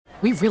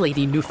we really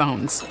need new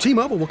phones.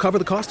 T-Mobile will cover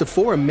the cost of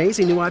 4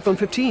 amazing new iPhone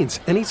 15s,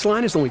 and each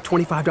line is only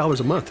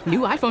 $25 a month. New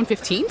iPhone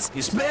 15s?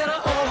 It's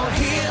better over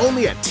here.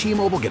 Only at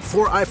T-Mobile, get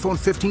 4 iPhone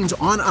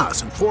 15s on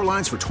us and 4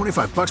 lines for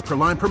 $25 per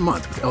line per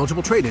month with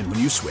eligible trade-in when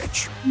you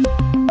switch.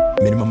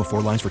 Minimum of 4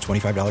 lines for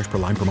 $25 per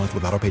line per month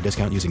with autopay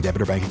discount using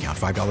debit or bank account.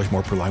 $5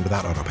 more per line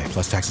without autopay,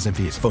 plus taxes and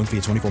fees. Phone fee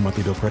at 24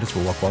 monthly bill credits for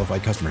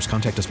well-qualified customers.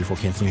 Contact us before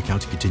canceling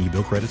account to continue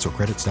bill credits or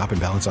credit stop and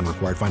balance on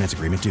required finance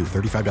agreement due.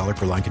 $35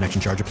 per line connection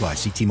charge applies.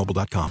 See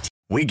T-Mobile.com.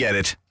 We get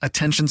it.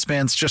 Attention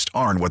spans just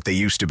aren't what they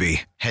used to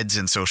be. Heads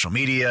in social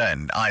media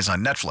and eyes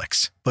on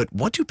Netflix. But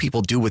what do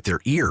people do with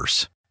their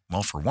ears?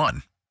 Well, for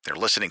one, they're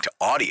listening to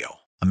audio.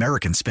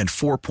 Americans spend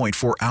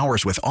 4.4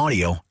 hours with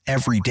audio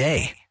every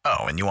day.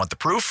 Oh, and you want the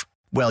proof?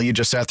 Well, you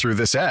just sat through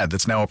this ad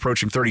that's now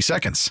approaching 30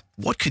 seconds.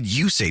 What could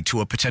you say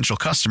to a potential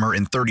customer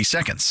in 30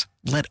 seconds?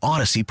 Let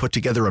Odyssey put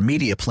together a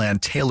media plan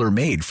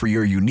tailor-made for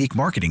your unique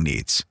marketing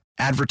needs.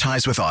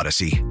 Advertise with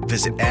Odyssey.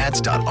 Visit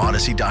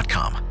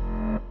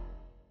ads.odyssey.com.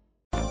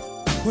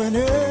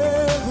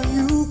 Whenever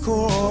you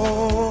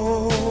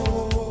call.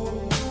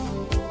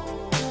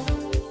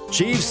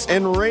 Chiefs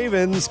and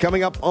Ravens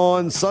coming up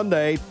on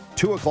Sunday,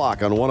 2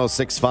 o'clock on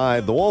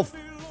 106.5 The Wolf.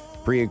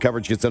 Pre-game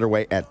coverage gets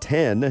underway at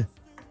 10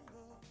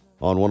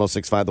 on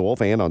 106.5 The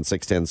Wolf and on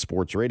 610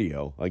 Sports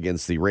Radio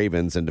against the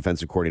Ravens and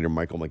defensive coordinator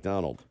Michael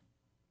McDonald.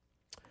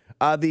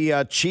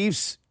 The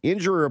Chiefs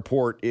injury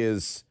report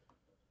is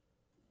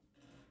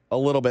a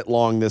little bit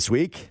long this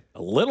week.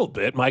 A little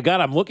bit? My God,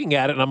 I'm looking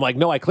at it and I'm like,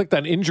 no, I clicked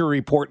on injury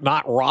report,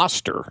 not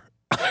roster.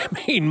 I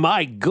mean,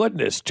 my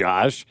goodness,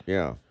 Josh.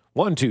 Yeah.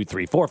 1, 2,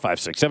 3, 4, 5,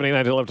 6, 7, 8,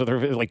 9, 10, 11,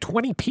 12, 13, like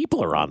 20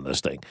 people are on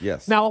this thing.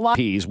 Yes. Now, a lot of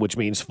P's, which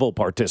means full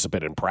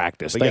participant in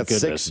practice. They Thank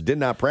got goodness. 6 did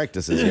not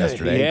practices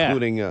yesterday, Yeah.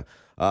 including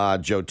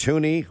Joe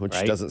Tooney, which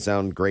Right. doesn't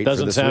sound great for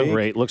Doesn't this sound week.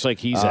 great. Looks like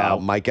he's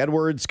out. Mike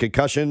Edwards,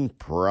 concussion,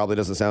 probably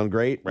doesn't sound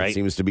great. Right. It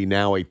seems to be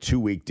now a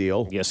 2-week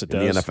deal. Yes, it in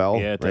does. the NFL.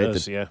 Yeah, it right?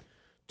 does, The yeah.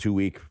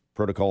 2-week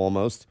protocol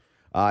almost.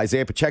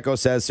 Isaiah Pacheco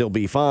says he'll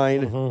be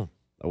fine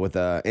with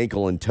an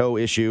ankle and toe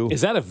issue.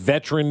 Is that a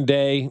veteran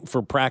day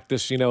for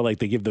practice? You know, like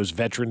they give those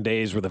veteran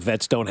days where the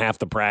vets don't have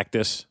to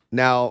practice.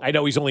 Now, I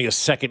know he's only a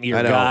second-year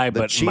I know, guy,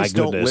 the but Chiefs my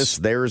don't goodness.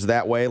 list theirs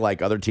that way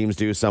like other teams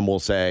do. Some will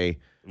say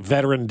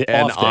Veteran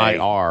off day.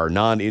 NIR,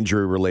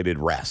 non-injury related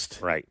rest.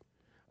 Right.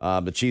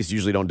 The Chiefs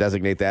usually don't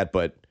designate that,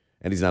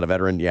 and he's not a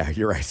veteran. Yeah,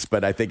 you're right.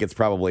 But I think it's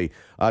probably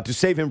to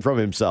save him from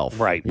himself.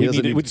 Right. We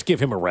We just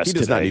give him a rest He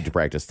does not today. need to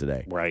practice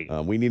today. Right.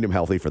 We need him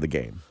healthy for the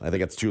game. I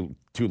think it's too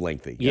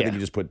lengthy. Yeah. I think you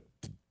just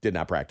did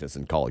not practice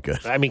and call it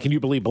good. I mean, can you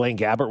believe Blaine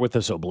Gabbert with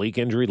this oblique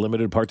injury,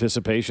 limited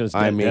participation? It's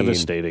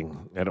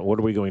devastating. And what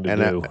are we going to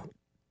do?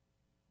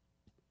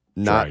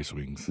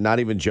 Not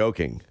even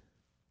joking.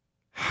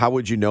 How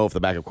would you know if the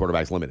backup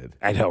quarterback's limited?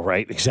 I know,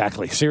 right?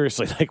 Exactly.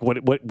 Seriously, like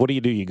what do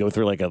you do? You go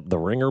through like the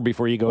ringer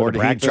before you go Or to did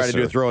he practice? try to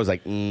do or- a throw? I was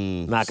like,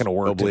 not going to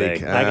work oblique.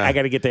 today. I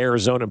got to get to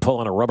Arizona and pull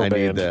on a rubber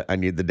band. I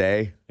need the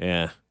day.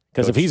 Yeah.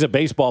 Because if he's a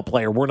baseball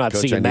player, we're not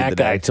Coach, I seeing need that the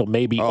guy day. till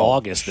maybe Oh,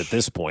 August at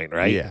this point,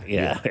 right?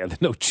 Yeah.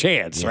 No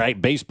chance,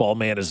 right? Baseball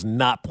man is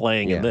not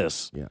playing in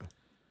this. Yeah.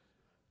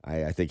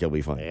 I think he'll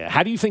be fine. Yeah.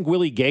 How do you think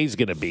Willie Gay's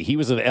going to be? He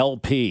was an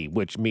LP,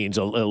 which means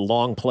a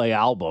long play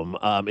album.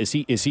 Is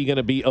he going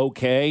to be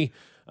okay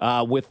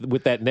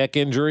with that neck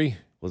injury?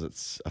 Was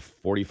it a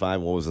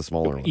 45? What was the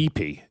smaller one?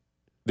 EP.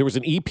 There was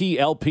an EP,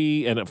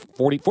 LP, and a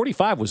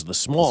 45 was the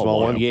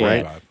small one. Yeah.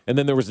 right? And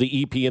then there was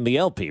the EP and the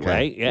LP,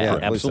 right? Yeah, I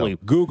believe absolutely. so.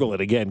 Google it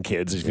again,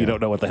 kids, if you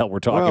don't know what the hell we're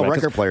talking Well, about.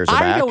 'Cause record players are I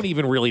back. don't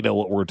even really know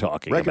what we're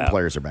talking Record about.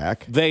 players are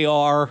back. They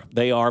are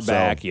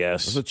back, So,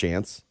 yes. There's a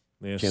chance.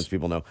 Yes. Chance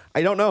people know.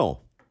 I don't know.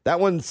 That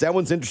one's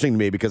interesting to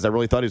me because I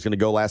really thought he was going to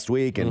go last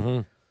week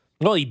and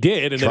Well, he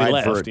did, and then he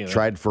left.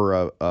 tried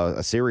for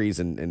a series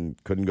and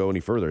couldn't go any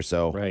further.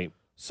 So Right.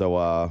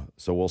 So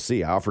we'll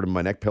see. I offered him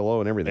my neck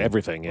pillow and everything.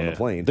 Everything, on yeah. the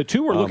plane. The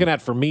two we're looking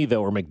at for me,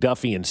 though, are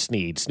McDuffie and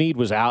Snead. Snead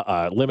was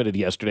out limited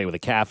yesterday with a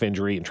calf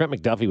injury, and Trent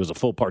McDuffie was a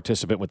full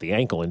participant with the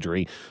ankle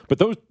injury. But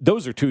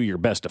those are two of your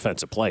best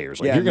defensive players.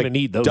 Like, you're going to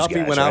need those Duffy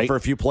guys, went right? out for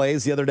a few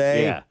plays the other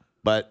day. Yeah.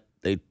 But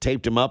they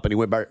taped him up and he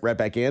went right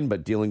back in,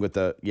 but dealing with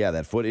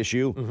that foot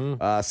issue.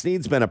 Mm-hmm.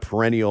 Snead's been a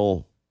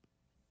perennial,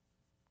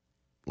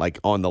 like,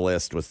 on the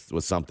list with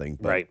something,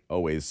 but Right.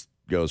 always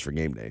goes for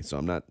game day. So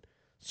I'm not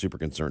super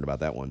concerned about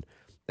that one.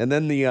 And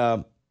then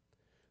the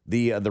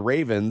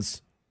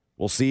Ravens,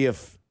 we'll see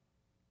if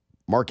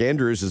Mark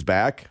Andrews is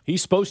back.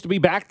 He's supposed to be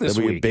back this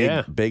That'll be week.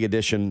 a big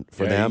addition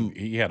for them.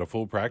 He had a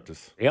full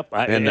practice. Yep.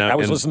 I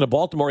was listening to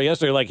Baltimore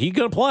yesterday, like, he's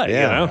going to play.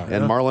 Yeah, You know?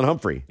 and Marlon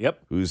Humphrey.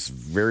 Yep. Who's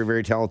very,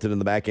 very talented in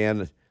the back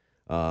end.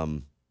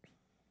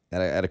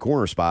 At a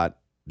corner spot.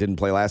 Didn't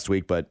play last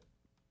week, but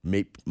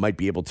might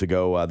be able to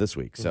go this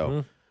week.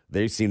 So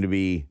they seem to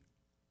be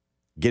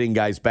getting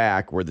guys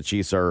back where the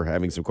Chiefs are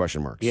having some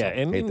question marks. Yeah,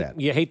 So, and hate that.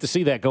 you hate to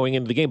see that going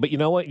into the game, but you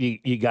know what?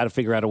 You got to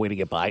figure out a way to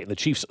get by, and the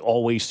Chiefs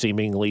always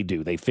seemingly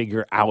do. They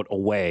figure out a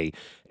way,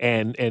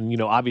 And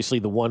obviously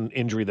the one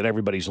injury that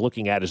everybody's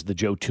looking at is the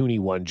Joe Thuney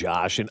one,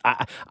 Josh. And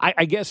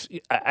I guess,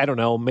 I don't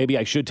know, maybe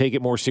I should take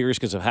it more serious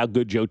because of how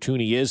good Joe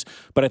Thuney is,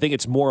 but I think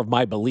it's more of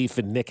my belief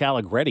in Nick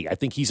Allegretti. I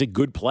think he's a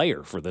good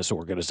player for this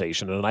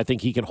organization, and I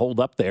think he can hold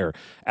up there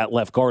at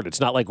left guard. It's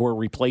not like we're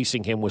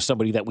replacing him with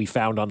somebody that we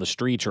found on the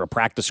streets or a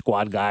practice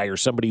squad guy or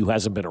somebody who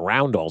hasn't been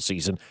around all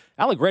season.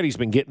 Allegretti's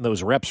been getting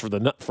those reps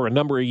for a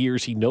number of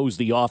years. He knows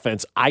the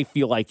offense. I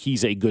feel like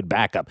he's a good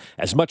backup.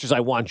 As much as I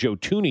want Joe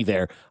Thuney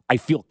there, I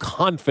feel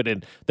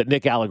confident that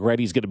Nick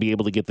Allegretti is going to be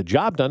able to get the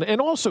job done.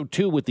 And also,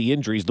 too, with the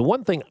injuries, the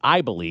one thing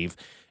I believe,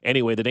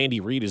 anyway, that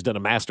Andy Reid has done a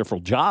masterful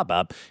job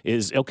of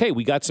is, okay,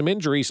 we got some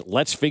injuries.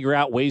 Let's figure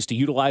out ways to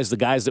utilize the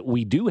guys that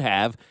we do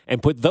have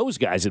and put those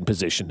guys in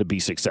position to be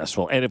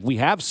successful. And if we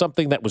have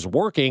something that was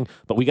working,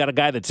 but we got a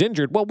guy that's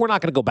injured, well, we're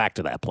not going to go back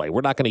to that play.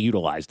 We're not going to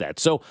utilize that.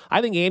 So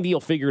I think Andy will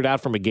figure it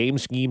out from a game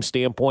scheme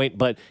standpoint,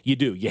 but you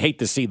hate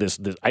to see this.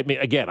 I mean,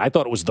 again, I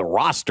thought it was the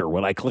roster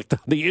when I clicked on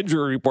the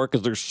injury report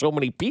because there's so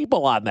many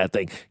people on that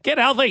thing. Get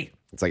healthy.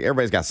 It's like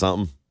everybody's got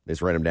something. They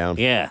just write them down.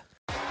 Yeah.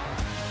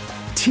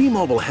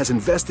 T-Mobile has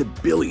invested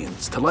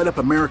billions to light up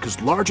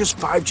America's largest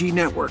 5G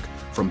network,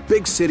 from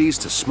big cities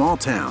to small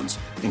towns,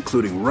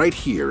 including right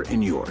here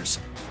in yours.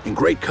 And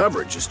great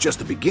coverage is just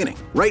the beginning.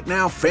 Right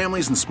now,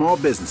 families and small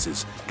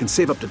businesses can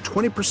save up to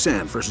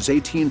 20% versus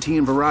AT&T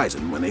and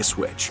Verizon when they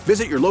switch.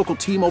 Visit your local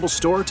T-Mobile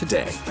store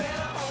today.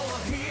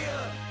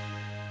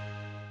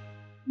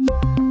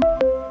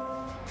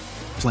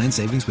 Plan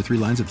savings with 3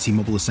 lines of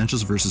T-Mobile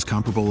Essentials versus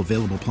comparable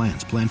available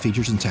plans. Plan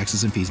features and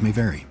taxes and fees may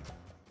vary.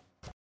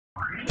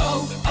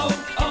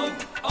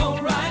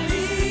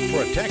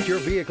 Protect your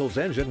vehicle's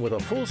engine with a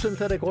full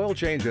synthetic oil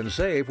change and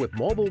save with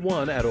Mobil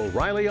 1 at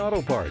O'Reilly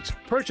Auto Parts.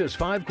 Purchase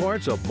 5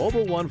 quarts of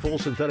Mobil 1 full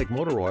synthetic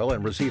motor oil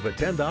and receive a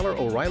 $10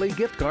 O'Reilly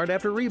gift card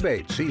after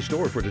rebate. See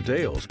store for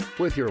details.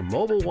 With your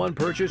Mobil 1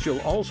 purchase,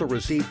 you'll also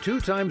receive 2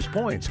 times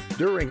points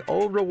during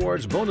O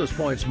Rewards Bonus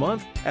Points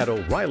Month at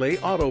O'Reilly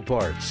Auto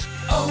Parts.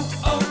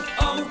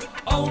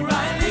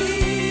 O'Reilly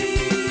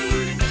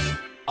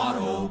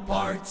Auto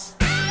Parts.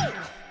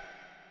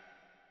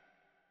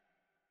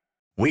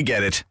 We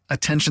get it.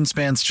 Attention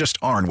spans just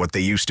aren't what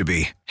they used to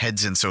be.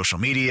 Heads in social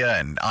media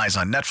and eyes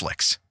on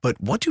Netflix. But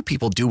what do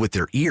people do with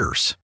their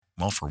ears?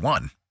 Well, for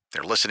one,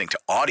 they're listening to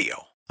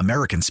audio.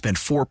 Americans spend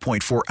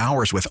 4.4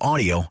 hours with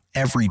audio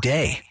every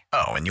day.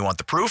 Oh, and you want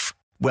the proof?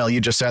 Well, you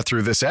just sat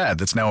through this ad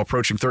that's now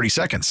approaching 30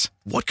 seconds.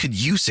 What could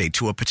you say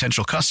to a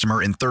potential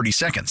customer in 30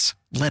 seconds?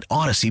 Let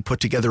Odyssey put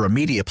together a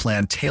media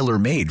plan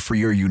tailor-made for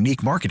your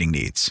unique marketing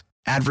needs.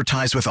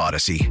 Advertise with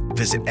Odyssey.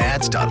 Visit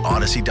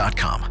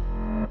ads.odyssey.com.